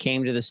episode. He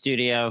came to the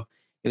studio.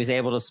 He was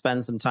able to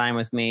spend some time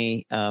with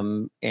me,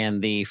 and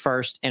the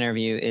first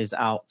interview is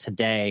out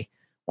today.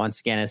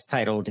 Once again, it's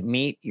titled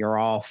Meet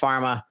Ural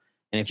Pharma.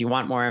 And if you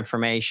want more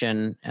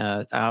information,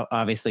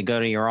 obviously go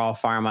to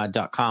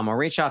uralpharma.com or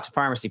reach out to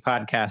Pharmacy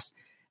Podcast,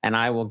 and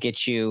I will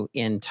get you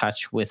in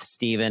touch with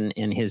Stephen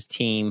and his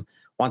team.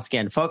 Once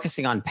again,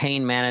 focusing on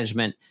pain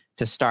management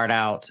to start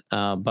out,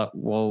 but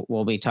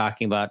we'll be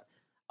talking about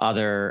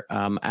other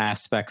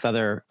aspects,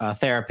 other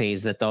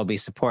therapies that they'll be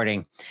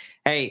supporting.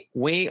 Hey,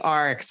 we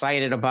are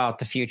excited about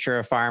the future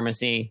of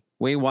pharmacy.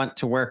 We want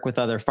to work with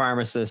other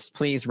pharmacists.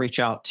 Please reach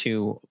out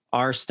to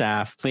our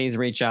staff. Please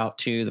reach out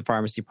to the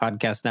Pharmacy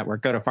Podcast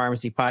Network. Go to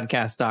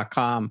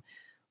pharmacypodcast.com.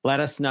 Let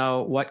us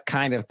know what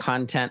kind of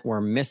content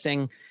we're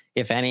missing,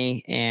 if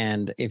any.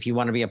 And if you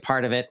want to be a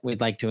part of it, we'd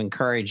like to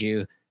encourage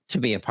you to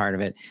be a part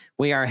of it.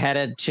 We are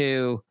headed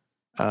to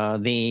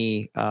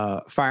the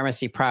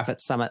Pharmacy Profit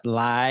Summit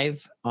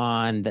Live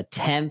on the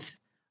 10th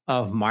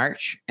of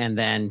March, and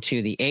then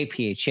to the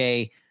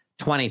APHA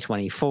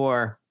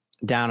 2024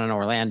 down in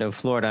Orlando,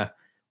 Florida.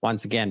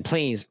 Once again,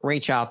 please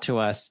reach out to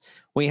us.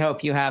 We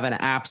hope you have an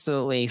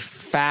absolutely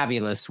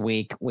fabulous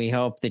week. We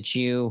hope that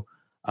you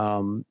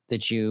are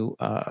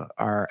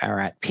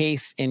at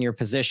peace in your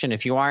position.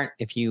 If you aren't,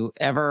 if you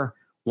ever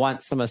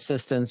want some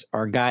assistance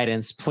or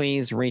guidance,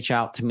 please reach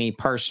out to me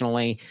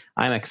personally.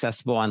 I'm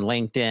accessible on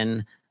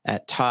LinkedIn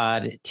at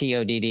Todd,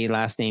 Todd,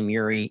 last name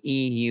Eury,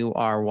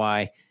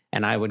 Eury,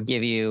 and I would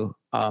give you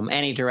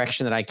any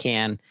direction that I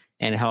can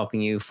in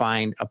helping you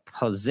find a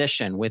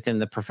position within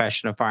the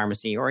profession of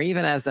pharmacy, or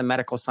even as a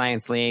medical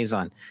science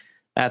liaison.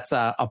 That's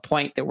a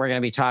point that we're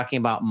going to be talking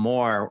about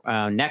more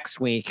next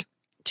week.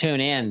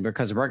 Tune in,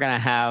 because we're going to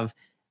have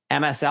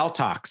MSL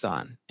Talks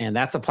on, and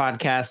that's a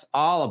podcast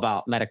all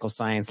about medical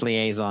science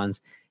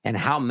liaisons and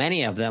how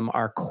many of them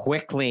are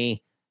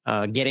quickly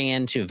getting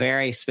into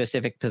very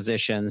specific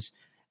positions.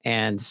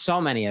 And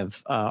so many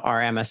of our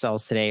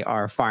MSLs today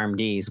are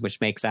PharmDs, which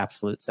makes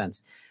absolute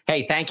sense.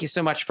 Hey, thank you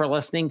so much for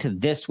listening to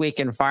This Week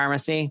in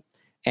Pharmacy,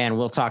 and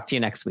we'll talk to you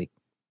next week.